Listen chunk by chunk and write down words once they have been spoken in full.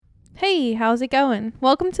Hey, how's it going?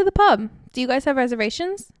 Welcome to the pub. Do you guys have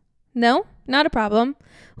reservations? No? Not a problem.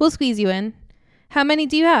 We'll squeeze you in. How many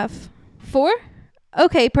do you have? 4?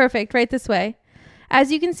 Okay, perfect. Right this way.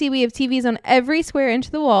 As you can see, we have TVs on every square inch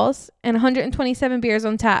of the walls and 127 beers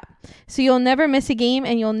on tap. So you'll never miss a game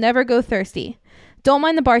and you'll never go thirsty. Don't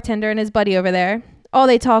mind the bartender and his buddy over there. All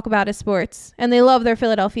they talk about is sports, and they love their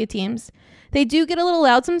Philadelphia teams. They do get a little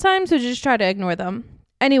loud sometimes, so just try to ignore them.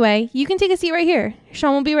 Anyway, you can take a seat right here.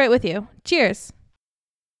 Sean will be right with you. Cheers.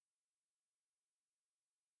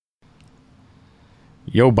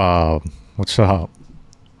 Yo, Bob. What's up?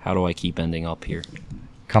 How do I keep ending up here?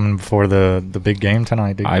 Coming before the big game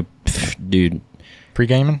tonight, dude. Dude.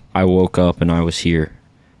 Pre-gaming? I woke up and I was here.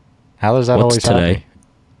 How does that always happen? What's today?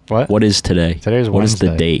 What? What is today? Today's Wednesday.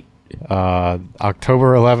 What is the date?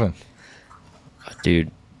 October 11th.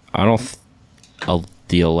 Dude, I don't...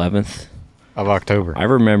 the 11th? Of October. I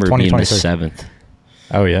remember being the 7th.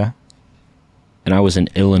 Oh, yeah? And I was in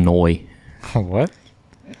Illinois. What?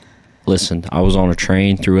 Listen, I was on a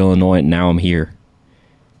train through Illinois and now I'm here.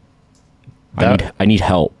 I need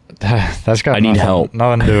help. That's got need help.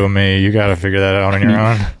 Nothing to do with me. You got to figure that out on your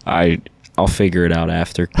own. I'll figure it out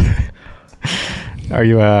after. Are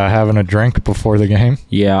you having a drink before the game?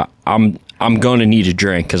 Yeah, I'm gonna need a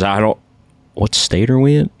drink because I don't... What state are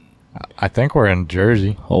we in? I think we're in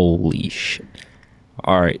Jersey. Holy shit.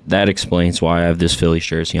 All right, that explains why I have this Phillies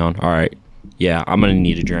jersey on. All right, yeah, I'm gonna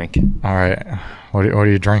need a drink. All right, what are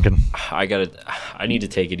you drinking? I need to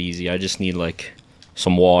take it easy. I just need like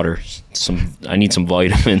some water. I need some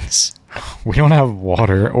vitamins. We don't have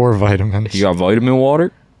water or vitamins. You got vitamin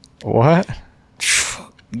water? What?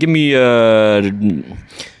 Give me a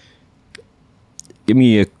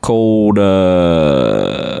cold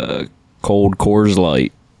Coors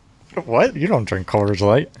Light. What? You don't drink Coors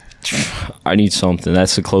Light? I need something.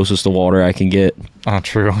 That's the closest to water I can get. Oh,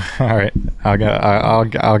 true. All right,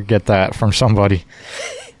 I'll get that from somebody.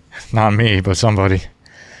 Not me, but somebody.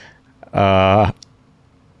 Yeah.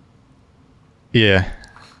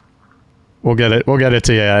 We'll get it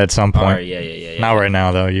to you at some point. All right, yeah. Not right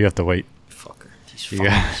now though. You have to wait. Fucker. You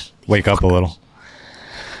gotta wake up a little.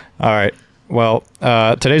 All right. Well,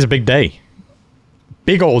 today's a big day.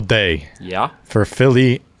 Big old day. Yeah. For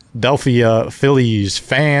Philadelphia Phillies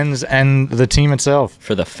fans and the team itself.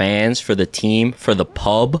 For the fans, for the team, for the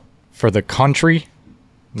pub. For the country.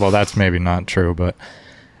 Well, that's maybe not true, but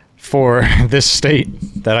for this state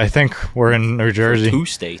that I think we're in New Jersey. For 2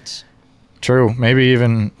 states. True. Maybe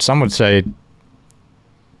even some would say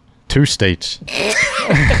 2 states.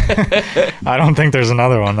 I don't think there's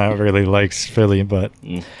another one that really likes Philly, but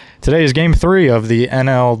today is game 3 of the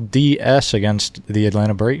NLDS against the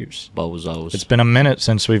Atlanta Braves. Bozos. It's been a minute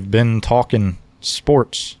since we've been talking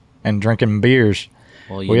sports and drinking beers.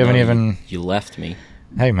 Well, we haven't even... You left me.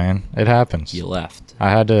 Hey, man, it happens. You left. I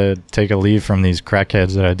had to take a leave from these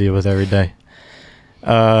crackheads that I deal with every day.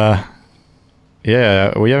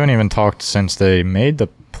 Yeah, we haven't even talked since they made the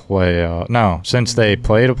playoff. No, since they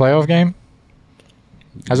played a playoff game?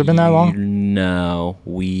 Has it been that long? No,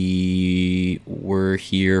 we were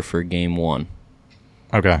here for game 1.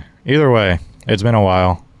 Okay. Either way, it's been a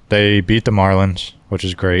while. They beat the Marlins, which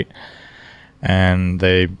is great. And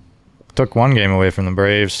they took 1 game away from the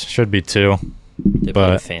Braves. Should be 2. They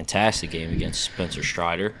played a fantastic game against Spencer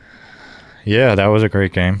Strider. Yeah, that was a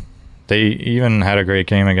great game. They even had a great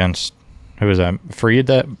game against... Who was that? Freed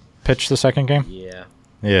that pitched the second game? Yeah.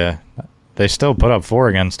 Yeah. They still put up 4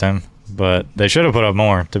 against him, but they should have put up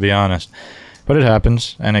more, to be honest. But it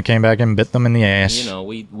happens, and it came back and bit them in the ass. You know,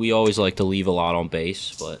 we always like to leave a lot on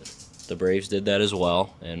base, but the Braves did that as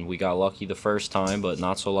well, and we got lucky the first time, but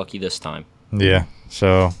not so lucky this time. Yeah,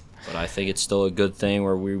 so... But I think it's still a good thing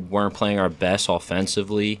where we weren't playing our best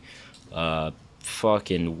offensively.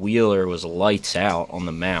 Fucking Wheeler was lights out on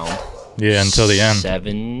the mound. Yeah, until the end.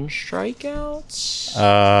 7 strikeouts?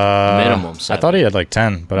 Minimum 7. I thought he had like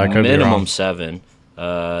 10, but I could be wrong. Minimum 7.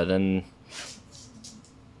 Then...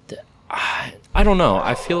 I don't know.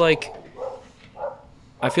 I feel like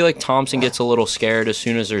Thompson gets a little scared as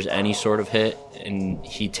soon as there's any sort of hit, and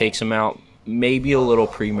he takes him out maybe a little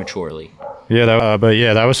prematurely. Yeah, but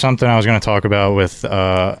that was something I was going to talk about with...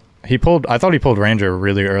 I thought he pulled Ranger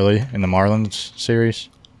really early in the Marlins series.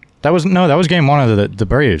 That was game 1 of the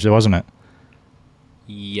Braves, wasn't it?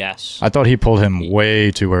 Yes. I thought he pulled him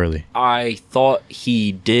way too early. I thought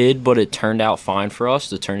he did, but it turned out fine for us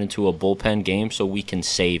to turn into a bullpen game so we can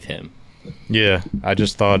save him. Yeah, I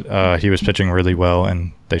just thought he was pitching really well,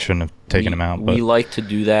 and they shouldn't have taken him out. But we like to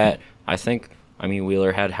do that. I mean,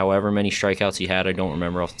 Wheeler had however many strikeouts he had. I don't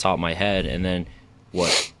remember off the top of my head. And then,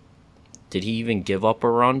 Did he even give up a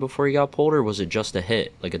run before he got pulled, or was it just a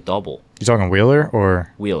hit, like a double? You talking Wheeler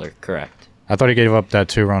or Wheeler, correct. I thought he gave up that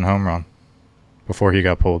 2-run home run before he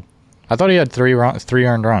got pulled. I thought he had 3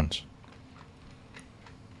 earned runs.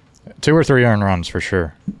 2 or 3 earned runs for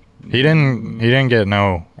sure. He didn't get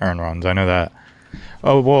no earned runs. I know that.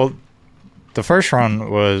 Oh, well, the first run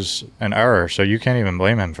was an error, so you can't even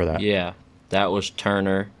blame him for that. Yeah, that was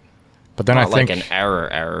Turner. But then Not I think like an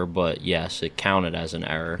error, but yes, it counted as an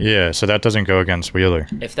error. Yeah, so that doesn't go against Wheeler.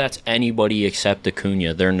 If that's anybody except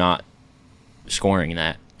Acuna, they're not scoring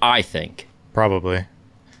that, I think. Probably.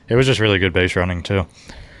 It was just really good base running, too.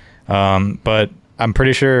 But I'm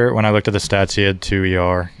pretty sure when I looked at the stats, he had 2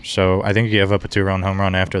 ER. So I think he gave up a 2-run home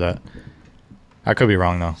run after that. I could be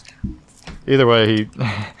wrong, though. Either way,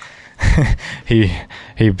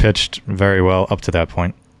 he pitched very well up to that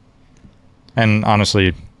point. And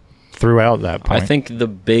honestly, throughout that point. I think the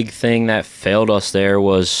big thing that failed us there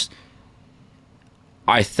was,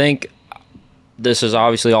 I think this is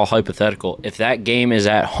obviously all hypothetical. If that game is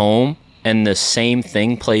at home and the same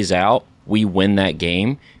thing plays out, we win that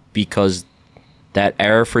game, because that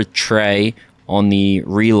error for Trey on the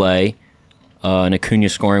relay and Acuna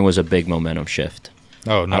scoring was a big momentum shift.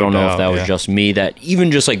 Oh, no I don't know doubt, if that was just me, that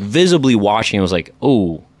even just like visibly watching it was like,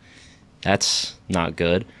 oh, that's not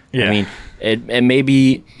good. Yeah. I mean, and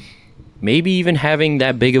maybe even having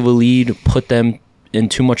that big of a lead put them in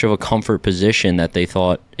too much of a comfort position that they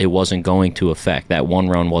thought it wasn't going to affect. That 1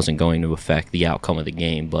 run wasn't going to affect the outcome of the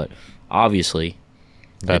game, but obviously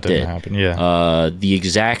that didn't happen. Yeah. The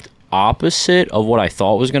exact opposite of what I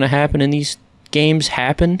thought was going to happen in these games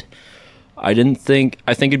happened. I think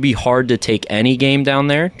it'd be hard to take any game down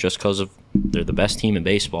there just because of they're the best team in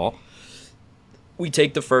baseball. We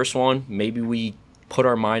take the first one, maybe we put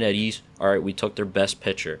our mind at ease. All right, we took their best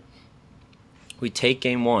pitcher. We take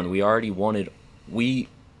game 1. We already wanted. We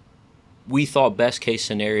thought best case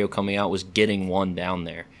scenario coming out was getting 1 down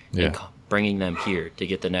there, and bringing them here to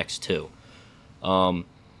get the next 2.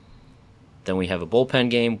 Then we have a bullpen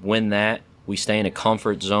game, win that. We stay in a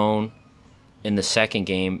comfort zone in the second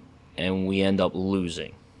game, and we end up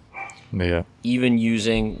losing. Yeah. Even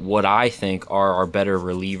using what I think are our better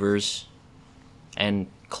relievers and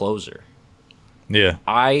closer. Yeah.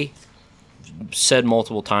 I said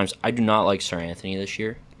multiple times, I do not like Sir Anthony this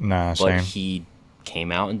year. Nah, but same. he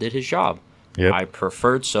came out and did his job. Yep. I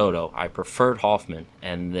preferred Soto. I preferred Hoffman,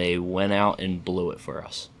 and they went out and blew it for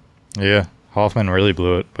us. Yeah. Hoffman really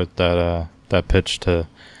blew it with that pitch to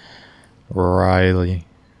Riley.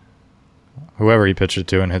 Whoever he pitched it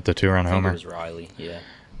to and hit the 2-run homer. I think it was Riley, yeah.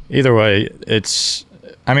 Either way, it's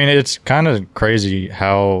kind of crazy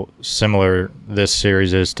how similar this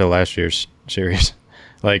series is to last year's series.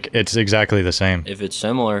 Like, it's exactly the same. If it's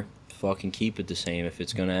similar, fucking keep it the same if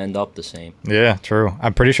it's going to end up the same. Yeah, true.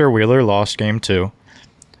 I'm pretty sure Wheeler lost game 2.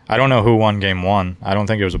 I don't know who won game 1. I don't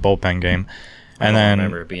think it was a bullpen game. I don't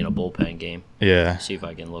remember it being a bullpen game. Yeah. See if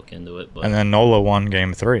I can look into it. But And then Nola won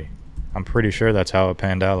game 3. I'm pretty sure that's how it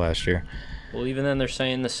panned out last year. Well, even then they're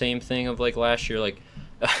saying the same thing of like last year. Like,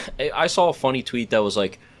 I saw a funny tweet that was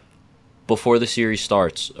like, before the series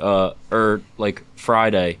starts, or like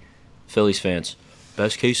Friday, Phillies fans,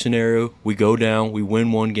 best case scenario, we go down, we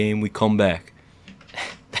win 1 game, we come back.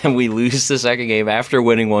 Then we lose the second game after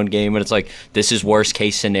winning 1 game, and it's like, this is worst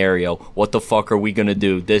case scenario. What the fuck are we going to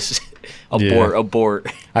do? This, abort.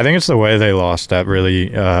 I think it's the way they lost that really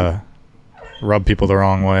rubbed people the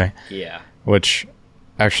wrong way. Yeah. Which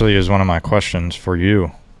actually is one of my questions for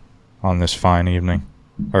you on this fine evening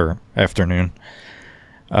or afternoon.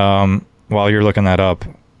 While you're looking that up,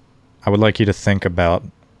 I would like you to think about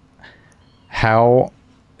how,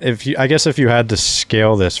 if you had to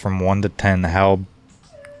scale this from 1 to 10, how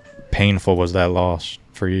painful was that loss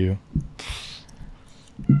for you?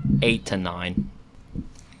 8 to 9.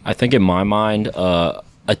 I think in my mind, a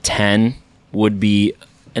 10 would be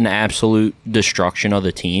an absolute destruction of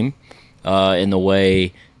the team. In the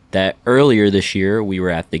way that earlier this year we were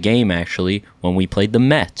at the game actually when we played the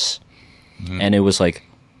Mets, and it was like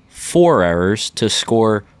 4 errors to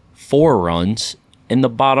score 4 runs in the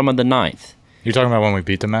bottom of the 9th. You're talking about when we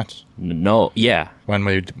beat the Mets? No, yeah. When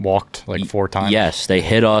we walked like 4 times? Yes, they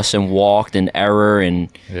hit us and walked and error, and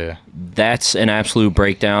that's an absolute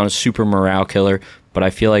breakdown, a super morale killer. But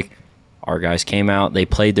I feel like our guys came out, they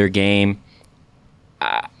played their game.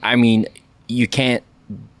 I mean, you can't,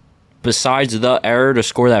 besides the error to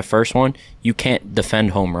score that first one, you can't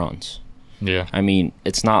defend home runs. Yeah. I mean,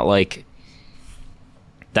 it's not like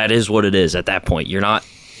that is what it is at that point. You're not,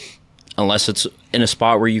 unless it's in a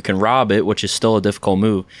spot where you can rob it, which is still a difficult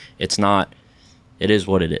move. It's not, it is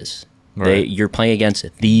what it is. Right. You're playing against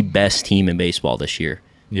the best team in baseball this year.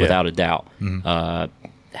 Yeah. without a doubt. Mhm.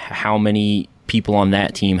 How many people on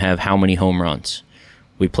that team have how many home runs?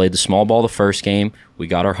 We played the small ball the first game. We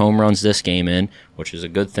got our home runs this game in, which is a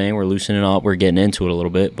good thing. We're loosening up. We're getting into it a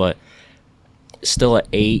little bit, but still at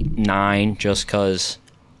 8, 9 just because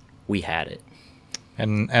we had it.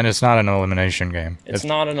 And it's not an elimination game. It's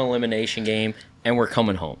not an elimination game, and we're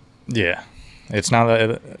coming home. Yeah. It's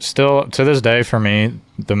not still to this day for me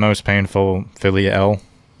the most painful Philly L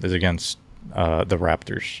is against the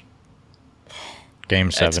Raptors. Game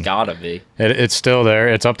 7. It's gotta be. It's still there.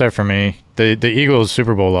 It's up there for me. The Eagles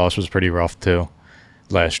Super Bowl loss was pretty rough too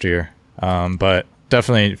last year. But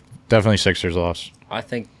definitely Sixers loss. I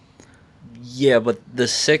think, yeah, but the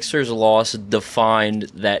Sixers loss defined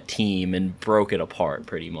that team and broke it apart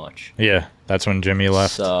pretty much. Yeah, that's when Jimmy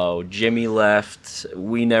left. So Jimmy left.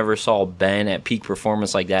 We never saw Ben at peak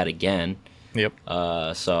performance like that again. Yep.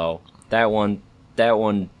 So that one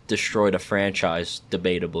destroyed a franchise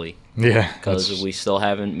debatably. Yeah. Because we still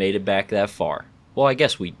haven't made it back that far. Well, I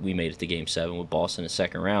guess we made it to Game 7 with Boston in the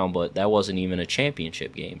second round, but that wasn't even a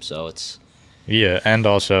championship game, so it's... Yeah, and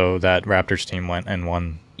also that Raptors team went and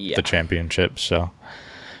won the championship, so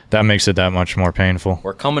that makes it that much more painful.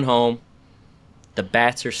 We're coming home. The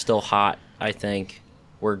bats are still hot, I think.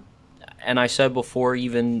 And I said before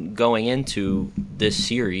even going into this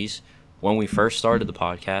series, when we first started the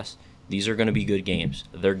podcast, these are going to be good games.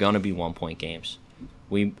 They're going to be one-point games.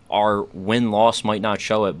 Our win-loss might not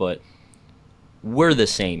show it, but we're the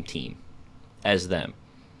same team as them,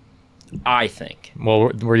 I think. Well,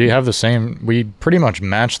 where you have the same, we pretty much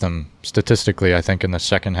matched them statistically, I think, in the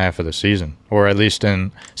second half of the season, or at least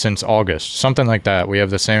since August, something like that. We have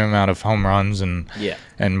the same amount of home runs, and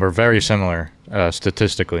we're very similar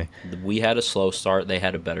statistically. We had a slow start. They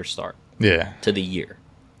had a better start. Yeah. To the year.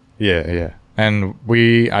 Yeah. And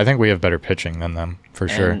I think we have better pitching than them, for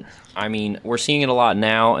sure. I mean, we're seeing it a lot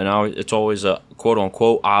now, and it's always a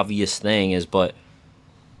quote-unquote obvious thing, but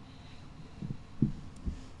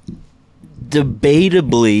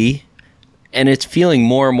debatably, and it's feeling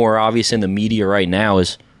more and more obvious in the media right now,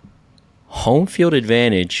 is home field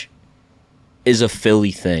advantage is a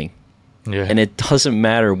Philly thing. Yeah. And it doesn't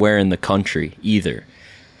matter where in the country either.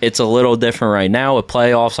 It's a little different right now. With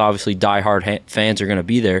playoffs, obviously, diehard fans are going to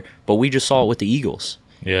be there, but we just saw it with the Eagles.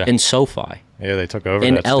 Yeah. In SoFi. Yeah, they took over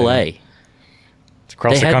in that LA. Stadium. It's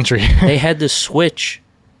across the country. They had to switch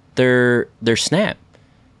their snap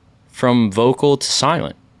from vocal to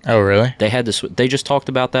silent. Oh, really? They had to. They just talked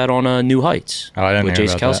about that on New Heights I didn't with hear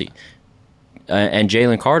Jason about Kelsey. And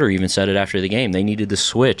Jalen Carter even said it after the game. They needed to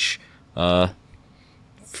switch to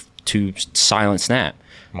silent snap.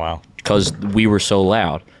 Wow. Because we were so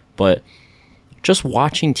loud. But just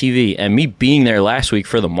watching TV and me being there last week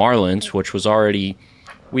for the Marlins, which was already...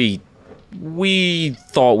 We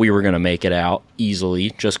thought we were going to make it out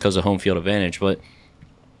easily just because of home field advantage. But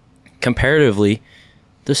comparatively,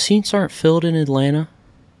 the seats aren't filled in Atlanta.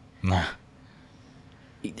 Nah.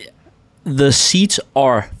 The seats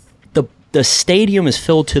are... The stadium is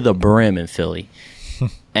filled to the brim in Philly.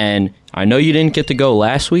 And I know you didn't get to go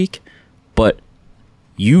last week, but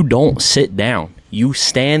you don't sit down. You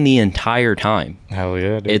stand the entire time. Hell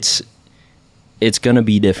yeah, dude. It's going to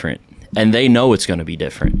be different. And they know it's going to be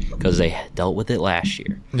different because they dealt with it last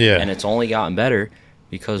year. Yeah. And it's only gotten better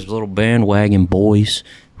because little bandwagon boys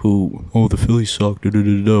who, the Phillies suck,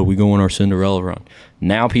 we go on our Cinderella run.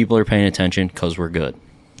 Now people are paying attention because we're good.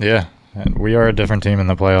 Yeah. And we are a different team in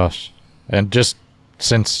the playoffs. And just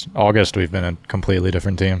since August, we've been a completely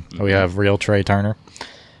different team. Mm-hmm. We have real Trey Turner,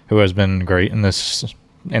 who has been great in the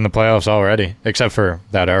playoffs already, except for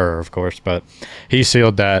that error, of course. But he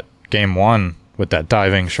sealed that game 1 with that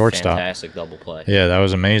diving shortstop. Fantastic double play. Yeah, that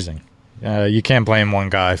was amazing. You can't blame one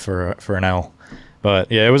guy for an L. But,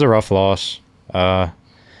 yeah, it was a rough loss.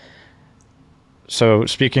 So,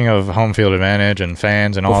 speaking of home field advantage and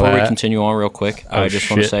fans and all that. Before we continue on real quick, I just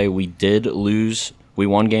want to say we did lose. We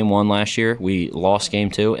won game 1 last year. We lost game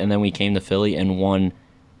 2, and then we came to Philly and won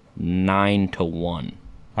 9-1.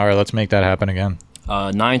 All right, let's make that happen again.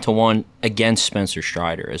 9-1 against Spencer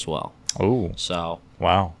Strider as well. Oh. So.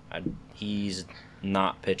 Wow. He's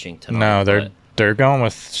not pitching tonight. No, they're going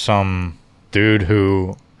with some dude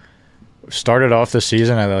who started off the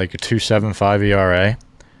season at like a 2.75 ERA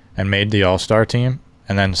and made the All-Star team,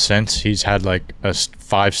 and then since he's had like a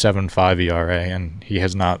 5.75 ERA and he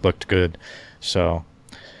has not looked good. So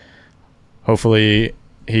hopefully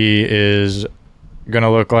he is going to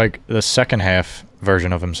look like the second half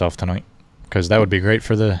version of himself tonight, because that would be great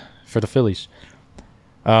for the Phillies.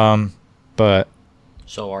 But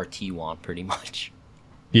so our T1 pretty much.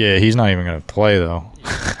 Yeah, he's not even going to play though.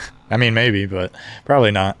 I mean, maybe, but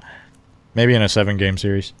probably not. Maybe in a 7-game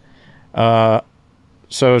series.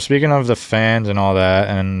 So speaking of the fans and all that,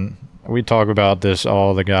 and we talk about this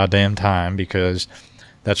all the goddamn time because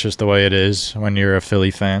that's just the way it is when you're a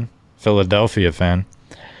Philadelphia fan.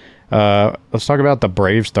 Let's talk about the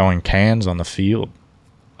Braves throwing cans on the field.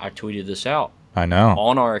 I tweeted this out. I know.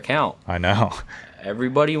 On our account. I know.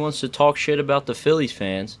 Everybody wants to talk shit about the Phillies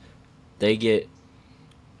fans. They get...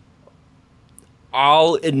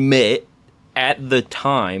 I'll admit, at the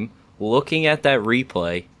time, looking at that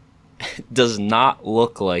replay, does not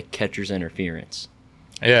look like catcher's interference.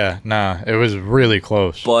 Yeah, nah, it was really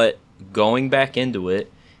close. But going back into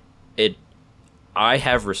it, I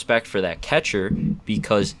have respect for that catcher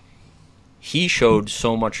because he showed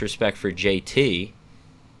so much respect for JT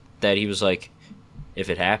that he was like, if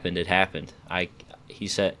it happened, it happened. He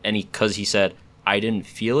said, I didn't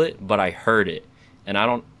feel it, but I heard it. And I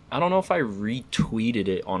don't know if I retweeted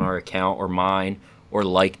it on our account or mine or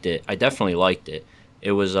liked it. I definitely liked it.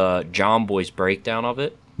 It was John Boy's breakdown of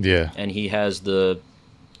it. Yeah. And he has the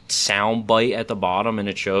sound bite at the bottom, and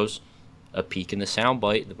it shows a peek in the sound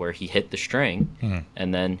bite where he hit the string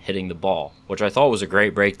and then hitting the ball, which I thought was a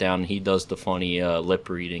great breakdown. He does the funny lip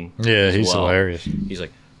reading. Yeah, he's hilarious. He's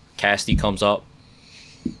like, Casty comes up.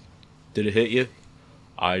 Did it hit you?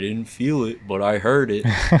 I didn't feel it, but I heard it.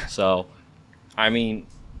 So, I mean,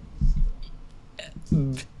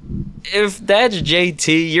 if that's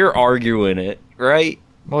JT, you're arguing it, right?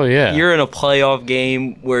 Well, yeah. You're in a playoff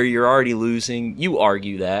game where you're already losing. You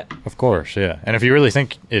argue that. Of course, yeah. And if you really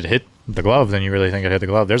think it hit the glove, then you really think it hit the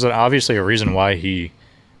glove. There's obviously a reason why he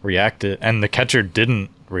reacted, and the catcher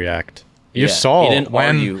didn't react. You saw he didn't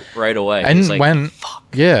argue right away. And like, fuck.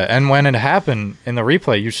 Yeah, and when it happened in the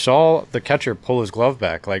replay, you saw the catcher pull his glove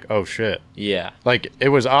back, like, oh shit. Yeah. Like, it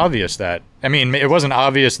was obvious that. I mean, it wasn't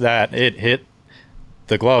obvious that it hit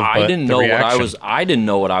the glove. I but didn't the know reaction. I didn't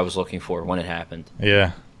know what I was looking for when it happened.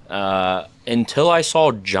 Yeah. Until I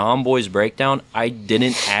saw John Boy's breakdown, I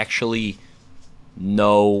didn't actually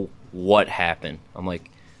know what happened. I'm like,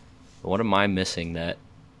 what am I missing that?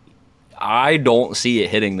 I don't see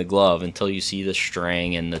it hitting the glove until you see the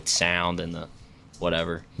string and the sound and the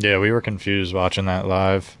whatever. Yeah, we were confused watching that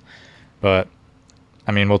live, but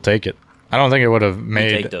I mean, we'll take it. I don't think it would have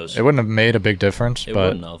made it wouldn't have made a big difference, but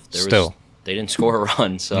wouldn't have. They didn't score a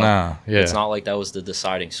run, so it's not like that was the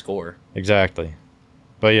deciding score. Exactly.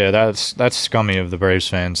 But yeah, that's scummy of the Braves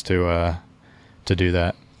fans to do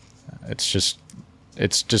that. It's just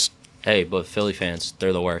Hey, but Philly fans,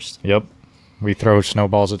 they're the worst. Yep. We throw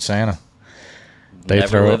snowballs at Santa. They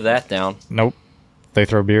never live that down. Nope. They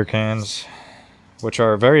throw beer cans, which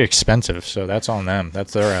are very expensive, so that's on them.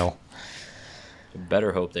 That's their L. You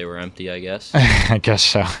better hope they were empty, I guess. I guess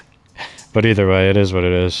so. But either way, it is what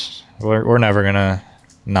it is. We're never going to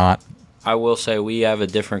not. I will say we have a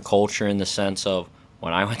different culture in the sense of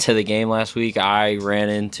when I went to the game last week, I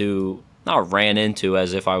not ran into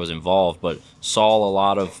as if I was involved, but saw a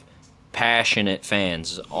lot of passionate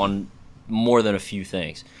fans on more than a few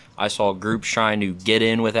things. I saw groups trying to get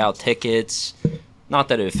in without tickets. Not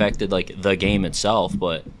that it affected like the game itself,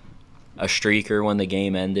 but a streaker when the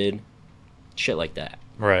game ended. Shit like that.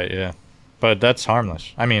 Right, yeah. But that's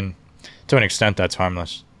harmless. I mean, to an extent that's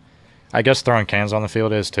harmless. I guess throwing cans on the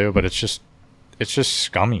field is too, but it's just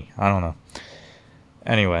scummy. I don't know.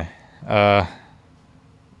 Anyway, I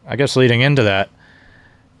guess leading into that,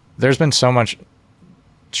 there's been so much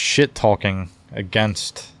shit talking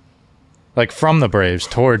against, like, from the Braves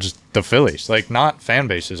towards the Phillies. Like, not fan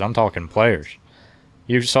bases. I'm talking players.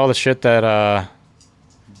 You saw the shit that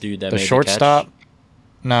dude that the made shortstop. The catch?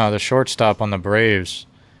 No, the shortstop on the Braves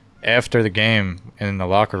after the game in the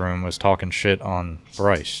locker room was talking shit on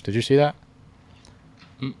Bryce. Did you see that?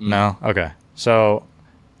 Mm-mm. No? Okay. So,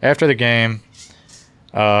 after the game,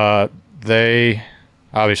 they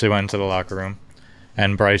obviously went into the locker room,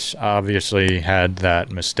 and Bryce obviously had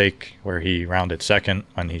that mistake where he rounded second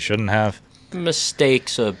when he shouldn't have.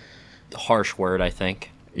 Mistake's a harsh word, I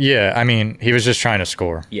think. Yeah, I mean, he was just trying to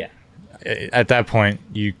score. Yeah. At that point,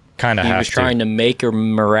 you kind of have to. He was trying to make a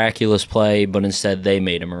miraculous play, but instead they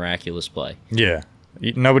made a miraculous play. Yeah.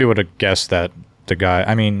 Nobody would have guessed that the guy...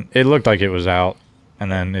 I mean, it looked like it was out,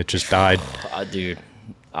 and then it just died. Dude,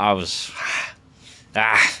 I was...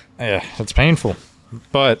 Yeah, it's painful.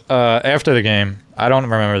 But after the game, I don't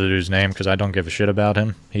remember the dude's name because I don't give a shit about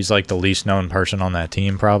him. He's like the least known person on that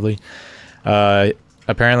team, probably.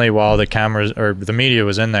 Apparently, while the cameras or the media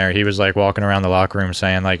was in there, he was like walking around the locker room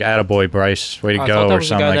saying like, "Attaboy, Bryce, way to go," or something like that. I thought that was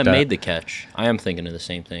the guy that made the catch. I am thinking of the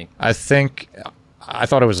same thing. I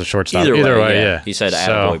thought it was the shortstop. Either way, yeah. He said,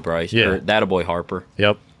 "Attaboy, Bryce," yeah. or "Attaboy, Harper."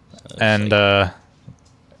 Yep. And I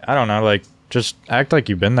don't know, like Just act like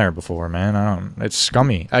you've been there before, man. It's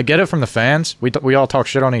scummy. I get it from the fans. We all talk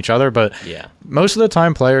shit on each other, but Yeah. most of the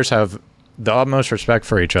time players have the utmost respect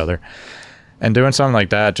for each other. And doing something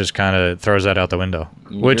like that just kind of throws that out the window.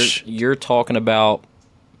 Which you're talking about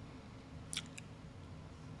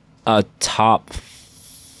a top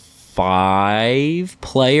 5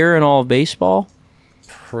 player in all of baseball?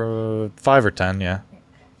 5 or 10, yeah.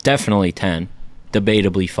 Definitely 10.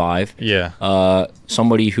 Debatably 5. Yeah.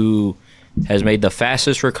 Somebody who has made the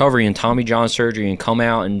fastest recovery in Tommy John surgery and come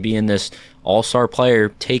out and being this all-star player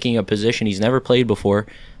taking a position he's never played before,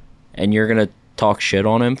 and you're going to talk shit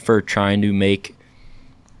on him for trying to make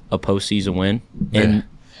a postseason win, and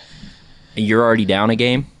you're already down a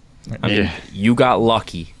game. I mean, you got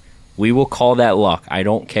lucky. We will call that luck. I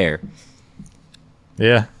don't care.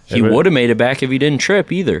 Yeah. He would have made it back if he didn't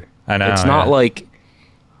trip either. I know. It's not like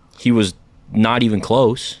he was not even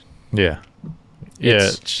close. Yeah. Yeah,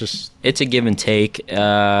 it's just... It's a give and take.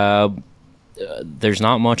 There's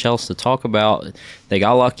not much else to talk about. They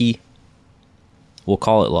got lucky. We'll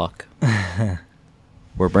call it luck.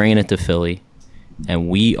 We're bringing it to Philly, and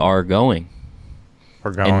we are going.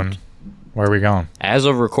 We're going. And where are we going? As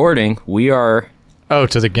of recording, we are... Oh,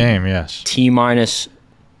 to the game, yes. T-minus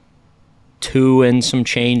 2 and some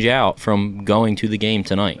change out from going to the game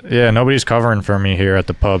tonight. Yeah, nobody's covering for me here at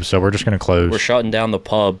the pub, so we're just going to close. We're shutting down the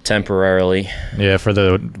pub temporarily. Yeah, for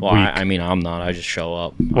the well, week. I mean, I'm not. I just show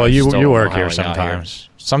up. Well, you work here sometimes.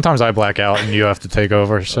 Sometimes I black out and you have to take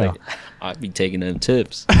over, so... Like, I'd be taking them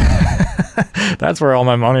tips. That's where all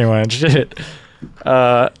my money went. Shit.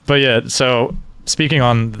 But yeah, so speaking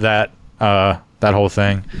on that whole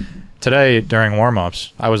thing, today during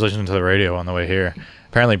warm-ups, I was listening to the radio on the way here.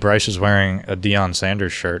 Apparently Bryce is wearing a Deion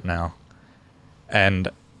Sanders shirt now, and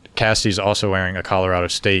Cassie's also wearing a Colorado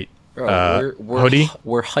State hoodie.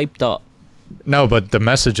 We're hyped up. No, but the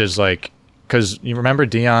message is like, because you remember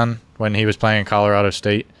Deion when he was playing Colorado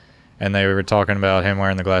State, and they were talking about him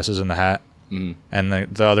wearing the glasses and the hat, and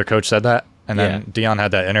the other coach said that, and then Deion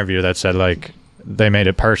had that interview that said like they made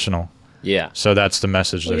it personal. Yeah. So that's the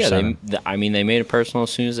message they're sending. They made it personal as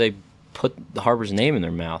soon as they put Harper's name in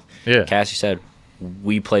their mouth. Yeah. Cassie said,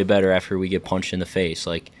 "We play better after we get punched in the face."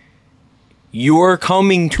 Like, you're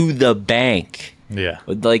coming to the bank. Yeah.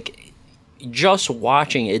 Like, just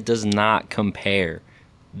watching it does not compare.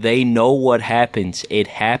 They know what happens. It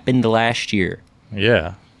happened last year.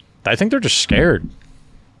 Yeah. I think they're just scared.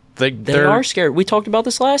 They are scared. We talked about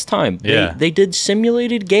this last time. Yeah. They did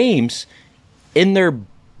simulated games in their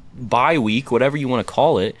bye week, whatever you want to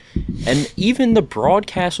call it, and even the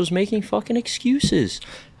broadcast was making fucking excuses.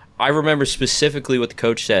 I remember specifically what the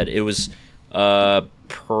coach said. It was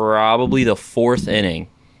probably the 4th inning,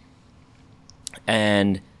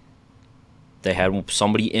 and they had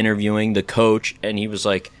somebody interviewing the coach, and he was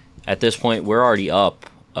like, at this point, we're already up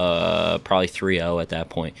probably 3-0 at that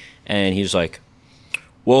point. And he was like,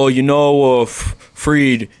 well,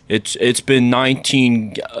 Freed, it's been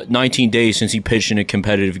 19 days since he pitched in a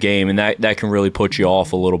competitive game, and that can really put you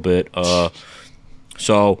off a little bit.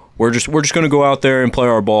 So we're just going to go out there and play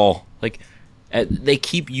our ball. Like, they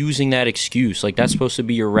keep using that excuse. Like, that's supposed to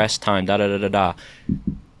be your rest time, da-da-da-da-da.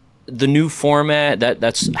 The new format,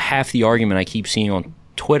 that's half the argument I keep seeing on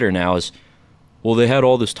Twitter now is, well, they had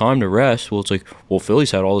all this time to rest. Well, it's like, well,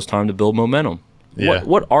 Phillies had all this time to build momentum. Yeah.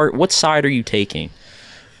 What side are you taking?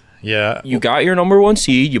 Yeah. You got your number 1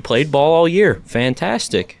 seed. You played ball all year.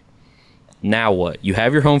 Fantastic. Now what? You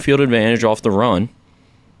have your home field advantage off the run.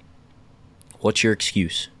 What's your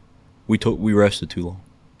excuse? We rested too long.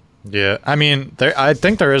 Yeah. I mean, I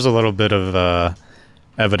think there is a little bit of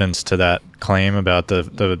evidence to that claim about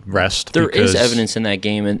the rest. There is evidence in that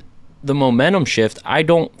game, and the momentum shift, I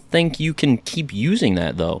don't think you can keep using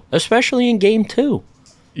that, though, especially in Game 2.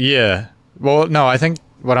 Yeah. Well, no, I think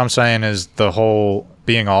what I'm saying is the whole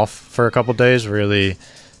being off for a couple days really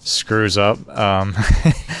screws up.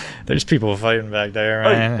 There's people fighting back there,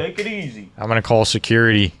 man. Hey, take it easy. I'm going to call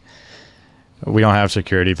security. We don't have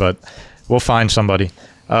security, but we'll find somebody.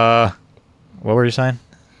 What were you saying?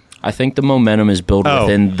 I think the momentum is built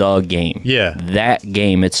within the game. Yeah. That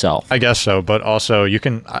game itself. I guess so, but also you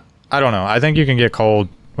can... I don't know. I think you can get cold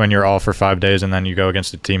when you're off for 5 days and then you go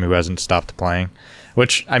against a team who hasn't stopped playing.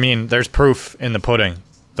 Which, I mean, there's proof in the pudding.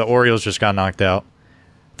 The Orioles just got knocked out.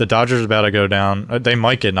 The Dodgers are about to go down. They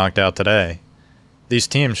might get knocked out today. These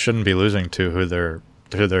teams shouldn't be losing to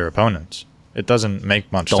their opponents. It doesn't make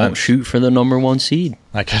much sense. Don't shoot for the number 1 seed.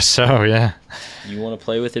 I guess so, yeah. You want to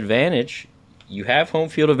play with advantage. You have home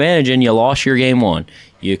field advantage and you lost your Game 1.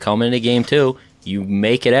 You come into Game 2, you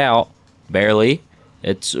make it out, barely.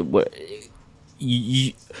 It's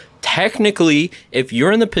technically, if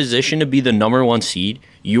you're in the position to be the number 1 seed,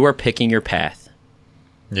 you are picking your path.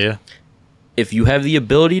 Yeah. If you have the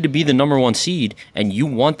ability to be the number 1 seed and you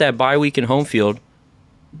want that bye week in home field,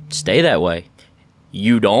 stay that way.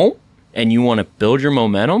 You don't, and you want to build your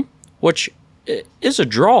momentum, which is a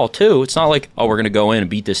draw too. It's not like, oh, we're going to go in and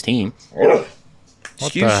beat this team.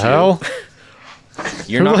 What the hell?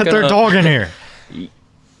 You're Who not let their dog in here?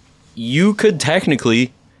 You could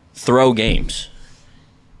technically throw games.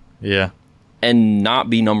 Yeah. And not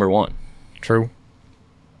be number 1. True.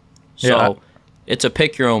 So it's a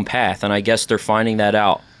pick your own path, and I guess they're finding that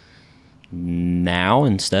out now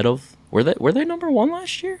instead of were they number 1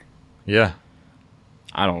 last year? Yeah.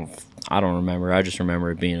 I don't remember. I just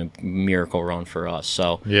remember it being a miracle run for us.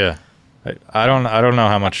 So yeah, I don't know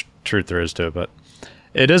how much truth there is to it, but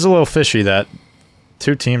it is a little fishy that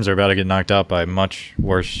 2 teams are about to get knocked out by much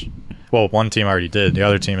worse. Well, one team already did. The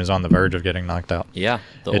other team is on the verge of getting knocked out. Yeah,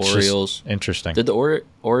 the it's Orioles. Interesting. Did the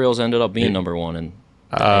Orioles ended up being number 1 in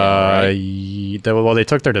the AL, right? They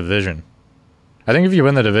took their division. I think if you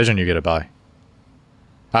win the division, you get a bye.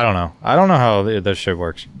 I don't know. I don't know how this shit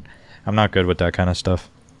works. I'm not good with that kind of stuff.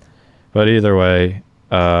 But either way,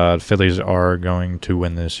 Phillies are going to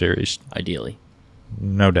win this series. Ideally.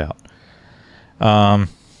 No doubt.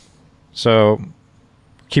 So,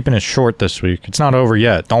 keeping it short this week. It's not over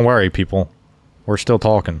yet. Don't worry, people. We're still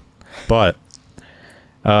talking. But,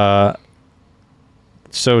 so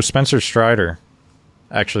Spencer Strider,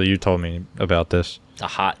 actually, you told me about this. The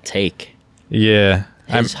hot take. Yeah.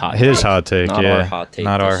 His hot take. Not yeah. our hot take.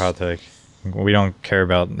 Not our hot take. We don't care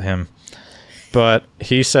about him. But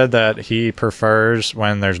he said that he prefers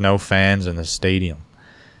when there's no fans in the stadium.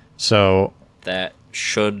 So that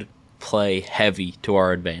should play heavy to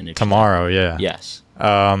our advantage. Tomorrow, yeah. Yes.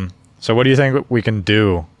 So what do you think we can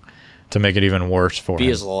do to make it even worse for him? Be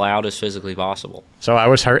as loud as physically possible. So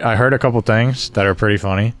I heard a couple things that are pretty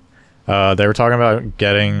funny. They were talking about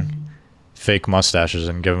getting fake mustaches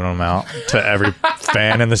and giving them out to every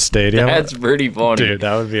fan in the stadium. That's pretty funny. Dude,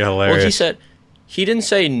 that would be hilarious. Well, he didn't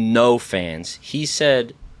say no fans. He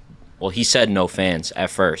said no fans at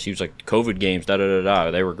first. He was like, COVID games,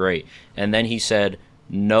 da-da-da-da, they were great. And then he said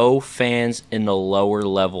no fans in the lower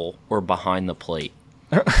level or behind the plate.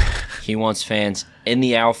 He wants fans in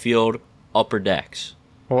the outfield, upper decks.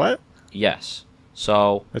 What? Yes.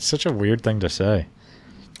 So it's such a weird thing to say.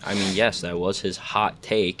 I mean, yes, that was his hot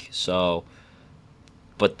take. So,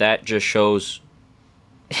 but that just shows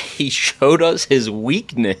he showed us his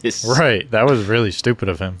weakness. Right. That was really stupid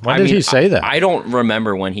of him. When did he say that? I don't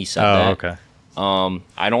remember when he said that. Oh, okay.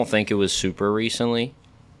 I don't think it was super recently.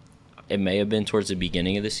 It may have been towards the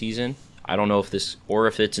beginning of the season. I don't know if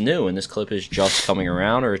it's new and this clip is just coming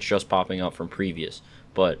around or it's just popping up from previous.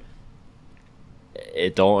 But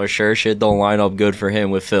it sure shit don't line up good for him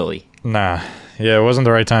with Philly. Nah. Yeah, it wasn't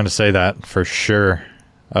the right time to say that for sure.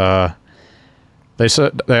 They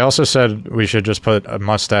also said we should just put a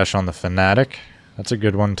mustache on the Fanatic. That's a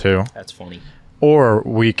good one too. That's funny. Or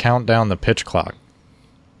we count down the pitch clock.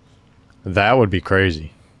 That would be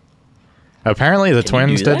crazy. Apparently the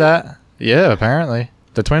Twins did that. Yeah, apparently.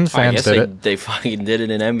 The Twins fans did it. They fucking did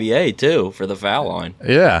it in NBA too for the foul line.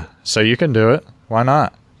 Yeah, so you can do it. Why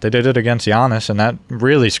not? They did it against Giannis, and that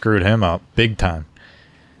really screwed him up big time.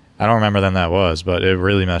 I don't remember when that was, but it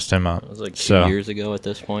really messed him up. It was like 2 years ago at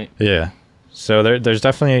this point. Yeah. So there's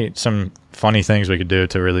definitely some funny things we could do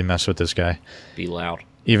to really mess with this guy. Be loud.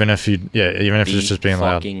 Even if it's just being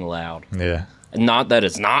loud. Fucking loud. Yeah. Not that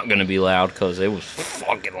it's not going to be loud, because it was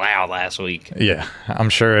fucking loud last week. Yeah, I'm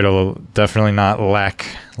sure it'll definitely not lack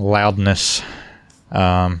loudness.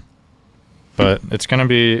 But it's going to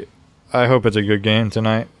be, I hope it's a good game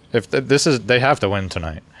tonight. They have to win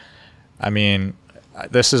tonight. I mean,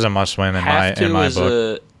 this is a must win in my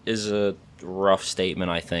book. Is a rough statement,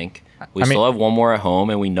 I think. We still have one more at home,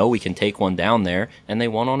 and we know we can take one down there, and they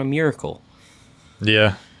won on a miracle.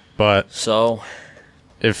 Yeah, but so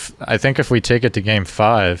if we take it to Game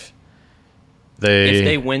 5, if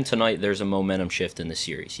they win tonight, there's a momentum shift in the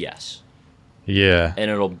series. Yes. Yeah.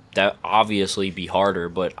 And that obviously be harder,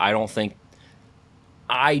 but I don't think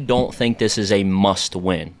this is a must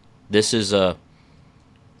win. This is a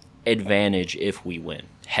advantage if we win.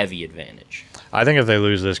 Heavy advantage. I think if they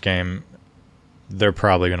lose this game, they're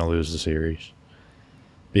probably going to lose the series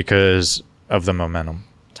because of the momentum.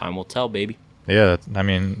 Time will tell, baby. Yeah, I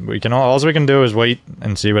mean, all we can do is wait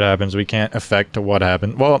and see what happens. We can't affect what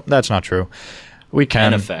happened. Well, that's not true. We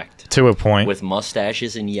can affect to a point with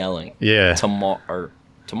mustaches and yelling. Yeah. Tomorrow,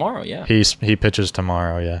 yeah. He pitches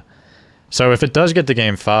tomorrow, yeah. So if it does get to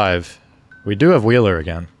Game 5, we do have Wheeler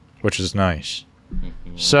again, which is nice.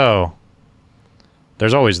 Mm-hmm. So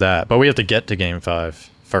There's always that. But we have to get to Game 5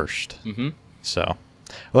 first. Mm-hmm. So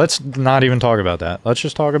let's not even talk about that. Let's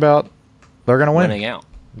just talk about they're going to win. Winning out.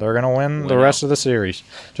 They're going to win the Win rest out. of the series,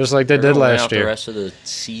 just like they They're did gonna win last out year. the rest of the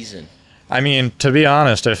season. I mean, to be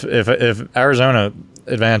honest, if Arizona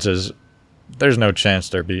advances, there's no chance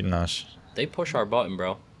they're beating us. They push our button,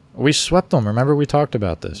 bro. We swept them. Remember we talked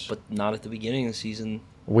about this. But not at the beginning of the season.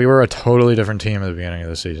 We were a totally different team at the beginning of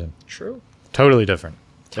the season. True. Totally different.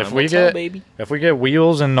 Time If will we tell, get baby. if we get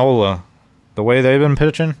Wheels and Nola, the way they've been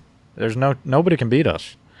pitching, there's nobody can beat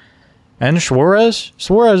us. And Suarez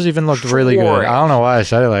even looked really good. I don't know why I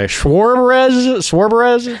said it like Suarez.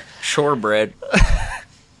 Shortbread.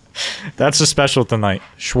 That's the special tonight.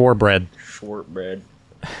 Schwarbread. Shortbread.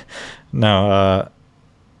 No,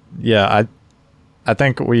 yeah, I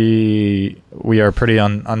think we are pretty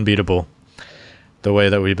unbeatable the way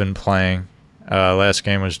that we've been playing. Last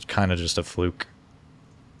game was kind of just a fluke.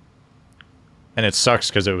 And it sucks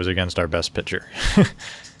because it was against our best pitcher.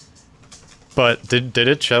 But did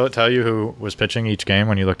it tell you who was pitching each game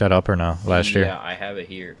when you looked that up or no last year? Yeah, I have it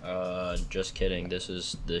here. Just kidding. This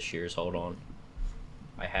is this year's. Hold on.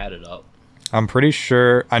 I had it up. I'm pretty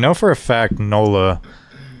sure. I know for a fact Nola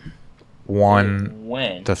won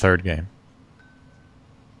When? the third game.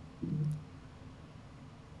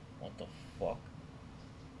 What the fuck?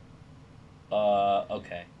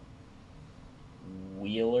 Okay.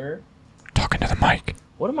 Wheeler. Talking to the mic.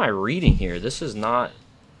 What am I reading here? This is not.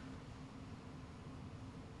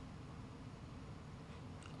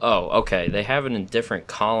 Oh, okay. They have it in different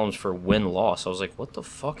columns for win-loss. I was like, what the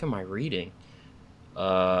fuck am I reading?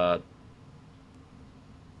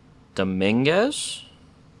 Dominguez?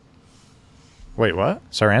 Wait, what?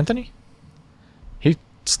 Sir Anthony? He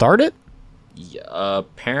started? Yeah,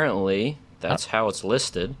 apparently, that's how it's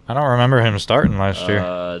listed. I don't remember him starting last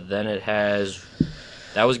year. Then it has...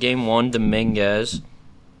 That was game 1, Dominguez.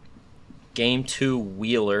 Game 2,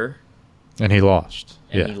 Wheeler. And he lost.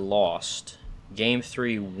 And yeah. he lost. Game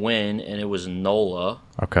 3, Win, and it was Nola.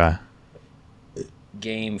 Okay.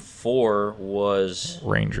 Game 4 was...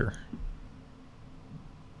 Ranger.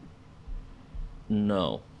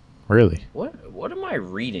 No. Really? What am I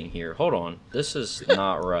reading here? Hold on. This is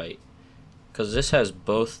not right. Because this has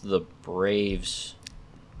both the Braves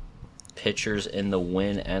pitchers in the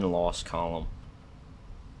win and loss column.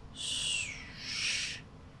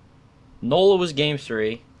 Nola was game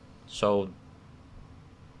 3. So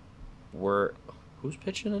who's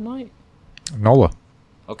pitching tonight? Nola.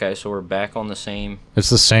 Okay, so we're back on the same.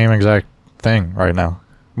 It's the same exact thing right now.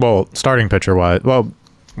 Well, starting pitcher wise. Well,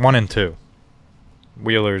 1 and 2.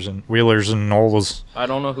 Wheelers and Nolas. I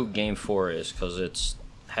don't know who game 4 is because it's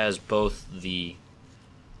has both the.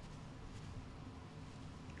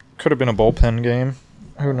 Could have been a bullpen game.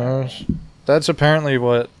 Who knows? That's apparently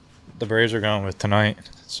what the Braves are going with tonight.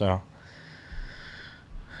 So.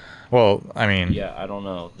 Well, I mean. Yeah, I don't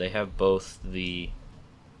know. They have both the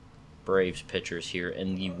Braves pitchers here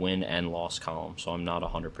in the win and loss column, so I'm not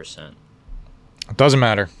 100%. It doesn't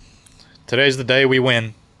matter. Today's the day we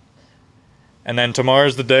win. And then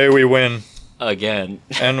tomorrow's the day we win. Again.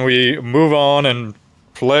 And we move on and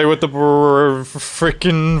play with the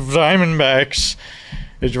freaking Diamondbacks.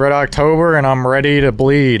 It's Red October, and I'm ready to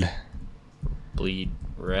bleed. Bleed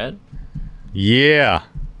red? Yeah.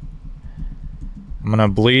 I'm going to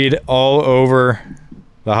bleed all over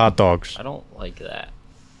the hot dogs. I don't like that.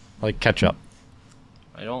 Like ketchup.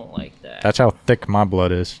 I don't like that. That's how thick my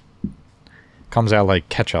blood is. Comes out like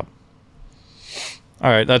ketchup. All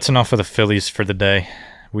right, that's enough of the Phillies for the day.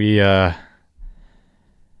 We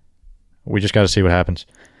just got to see what happens.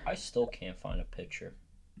 I still can't find a picture.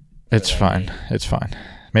 It's fine. It's fine.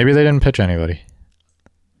 Maybe they didn't pitch anybody.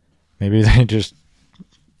 Maybe they just...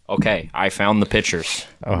 Okay, I found the pitchers.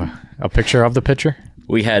 a picture of the pitcher?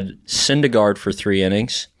 We had Syndergaard for 3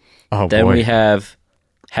 innings. Oh, Then boy. we had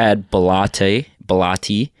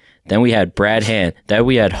Bellotti. Then we had Brad Hand. Then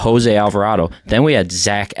we had Jose Alvarado. Then we had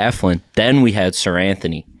Zach Eflin. Then we had Sir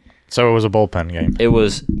Anthony. So it was a bullpen game. It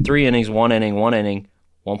was 3 innings, 1 inning, 1 inning,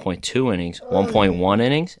 1.2 innings, 1.1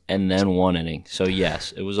 innings, and then 1 inning. So,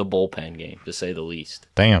 yes, it was a bullpen game, to say the least.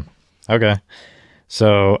 Damn. Okay.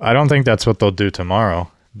 So I don't think that's what they'll do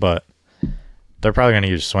tomorrow, but they're probably going to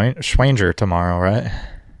use Schwanger tomorrow, right?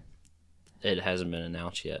 It hasn't been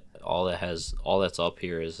announced yet. All that's up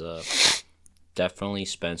here is definitely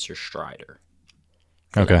Spencer Strider.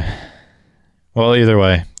 Okay. Well, either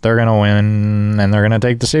way, they're going to win, and they're going to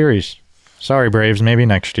take the series. Sorry, Braves. Maybe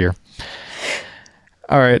next year.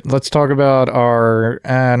 All right, let's talk about our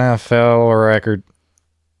NFL record.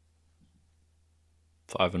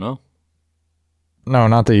 5-0. No,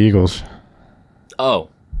 not the Eagles. Oh,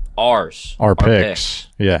 Ours. Our picks.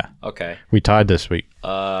 Yeah. Okay. We tied this week.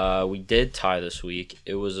 We did tie this week.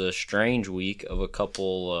 It was a strange week of a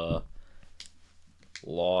couple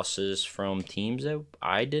losses from teams that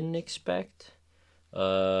I didn't expect.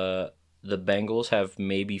 The Bengals have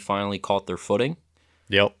maybe finally caught their footing.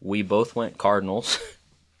 Yep. We both went Cardinals.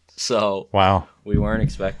 So wow, we weren't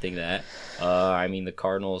expecting that. The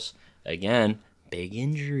Cardinals, again, big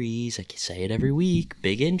injuries. I can say it every week.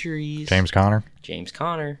 Big injuries. James Conner.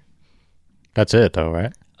 That's it, though,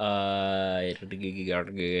 right? For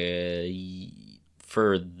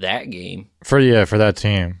that game. For that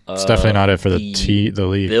team. It's definitely not it for the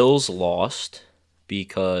league. Bills lost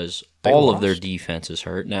because all of their defense is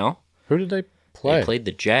hurt now. Who did they play? They played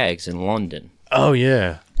the Jags in London. Oh,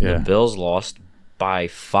 yeah. The Bills lost by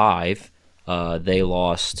 5. They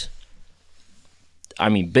lost.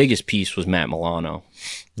 Biggest piece was Matt Milano.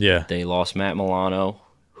 Yeah. They lost Matt Milano,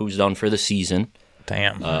 who's done for the season.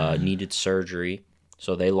 Damn. Needed surgery.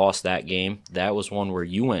 So they lost that game. That was one where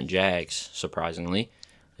you went Jags, surprisingly,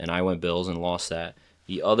 and I went Bills and lost that.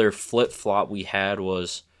 The other flip-flop we had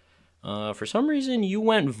was, for some reason, you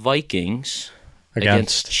went Vikings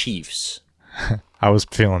against Chiefs. I was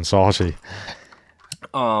feeling saucy.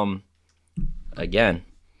 Again,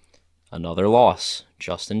 another loss.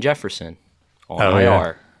 Justin Jefferson on Yeah.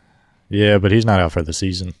 IR. Yeah, but he's not out for the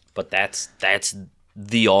season. But that's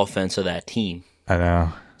the offense of that team. I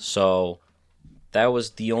know. So that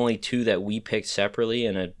was the only two that we picked separately,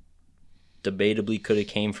 and it debatably could have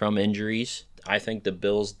came from injuries. I think the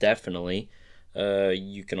Bills definitely.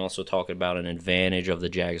 You can also talk about an advantage of the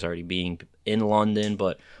Jags already being in London,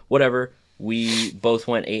 but whatever. We both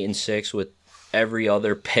went 8-6 with every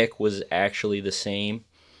other pick was actually the same,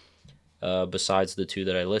 besides the two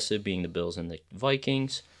that I listed, being the Bills and the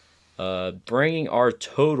Vikings. Bringing our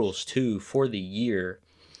totals for the year.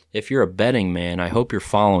 If you're a betting man, I hope you're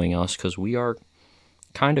following us because we are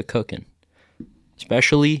kind of cooking,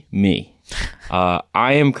 especially me. I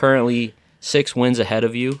am currently 6 wins ahead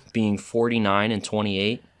of you, being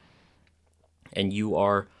 49-28, and you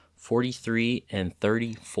are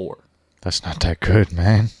 43-34. That's not that good,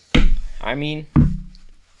 man.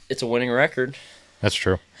 It's a winning record. That's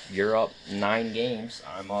true. You're up 9 games.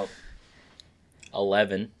 I'm up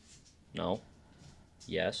 11. No.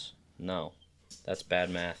 Yes. No. That's bad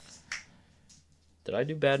math. Did I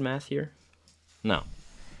do bad math here? No.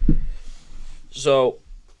 So,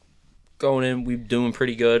 going in, we're doing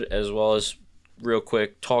pretty good, as well as, real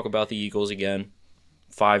quick, talk about the Eagles again.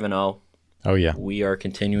 5-0. Oh, yeah. We are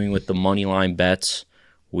continuing with the money line bets.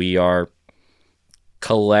 We are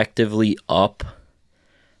collectively up.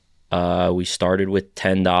 We started with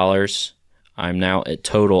 $10. I'm now at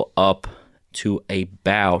total up to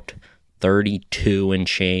about 32 and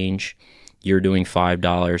change. You're doing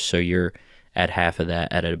 $5, so you're at half of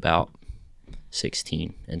that at about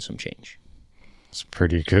 16 and some change. It's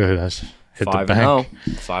pretty good. That's hit the bank.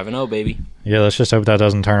 5-0, baby. Yeah, let's just hope that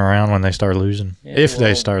doesn't turn around when they start losing.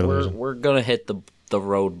 They start losing. We're going to hit the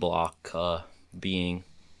roadblock, being,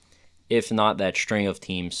 if not that string of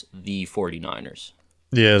teams, the 49ers.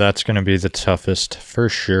 Yeah, that's going to be the toughest for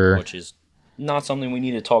sure. Which is not something we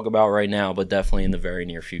need to talk about right now, but definitely in the very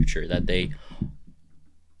near future, that they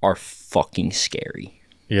are fucking scary.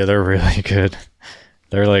 Yeah, they're really good.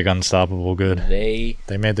 They're like unstoppable good. They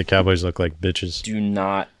made the Cowboys look like bitches. Do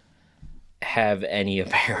not have any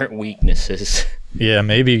apparent weaknesses. Yeah,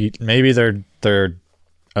 maybe their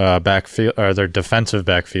backfield or their defensive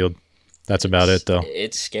backfield. That's about it, though.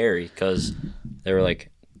 It's scary because they were like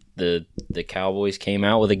the Cowboys came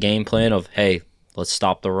out with a game plan of, hey, let's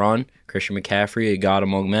stop the run. Christian McCaffrey, God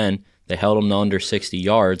among men. They held him to under 60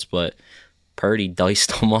 yards, but Purdy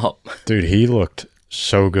diced him up. Dude, he looked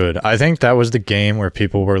so good. I think that was the game where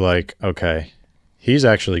people were like, okay, he's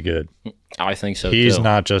actually good. I think so, He's too.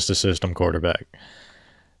 not just a system quarterback.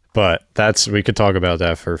 But we could talk about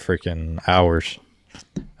that for freaking hours.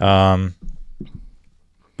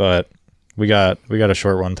 But we got a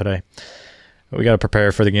short one today. We got to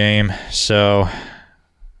prepare for the game, so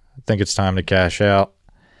I think it's time to cash out.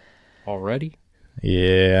 Already?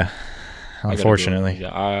 Yeah, unfortunately.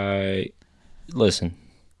 Listen,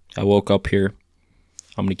 I woke up here.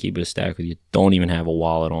 I'm going to keep it a stack with you. Don't even have a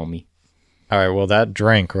wallet on me. All right, well, that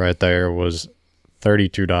drink right there was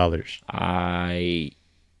 $32. I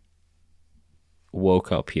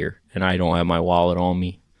woke up here, and I don't have my wallet on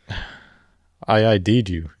me. I ID'd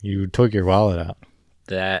you. You took your wallet out.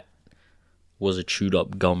 That was a chewed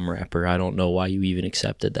up gum wrapper. I don't know why you even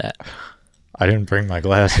accepted that. I didn't bring my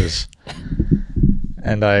glasses.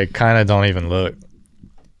 And I kind of don't even look.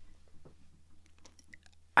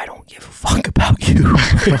 I don't give a fuck about you.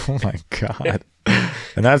 Oh my God.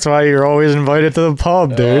 And that's why you're always invited to the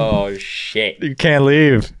pub, dude. Oh, shit. You can't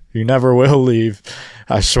leave. You never will leave.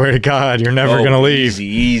 I swear to God, you're never going to leave.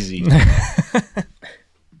 Easy.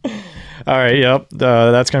 All right, yep.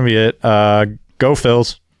 That's going to be it. Go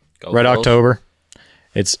Phils. Go Red Phils. October.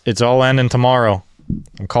 It's all ending tomorrow.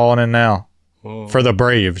 I'm calling in now. For the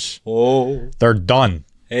Braves. Oh. They're done.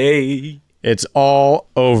 Hey. It's all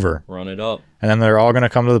over. Run it up. And then they're all going to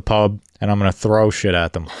come to the pub, and I'm going to throw shit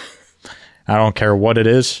at them. I don't care what it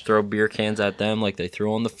is. Throw beer cans at them like they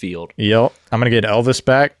threw on the field. Yep. I'm going to get Elvis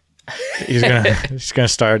back. He's gonna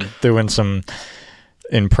start doing some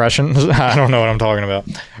impressions. I don't know what I'm talking about.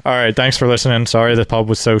 All right. Thanks for listening. Sorry the pub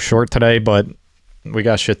was so short today, but we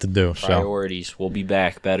got shit to do. Priorities. We'll be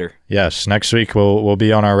back better. Yes. Next week we'll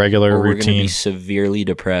be on our regular We're going to routine. be severely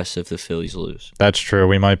depressed if the Phillies lose. That's true.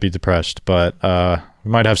 We might be depressed, but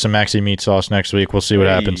we might have some Maxi meat sauce next week. We'll see what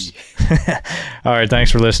happens. All right.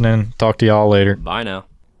 Thanks for listening. Talk to y'all later. Bye now.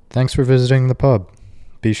 Thanks for visiting the pub.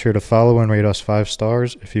 Be sure to follow and rate us 5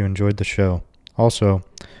 stars if you enjoyed the show. Also,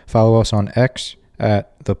 follow us on X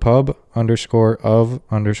at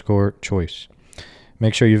thepub_of_choice.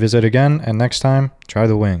 Make sure you visit again, and next time, try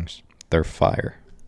the wings. They're fire.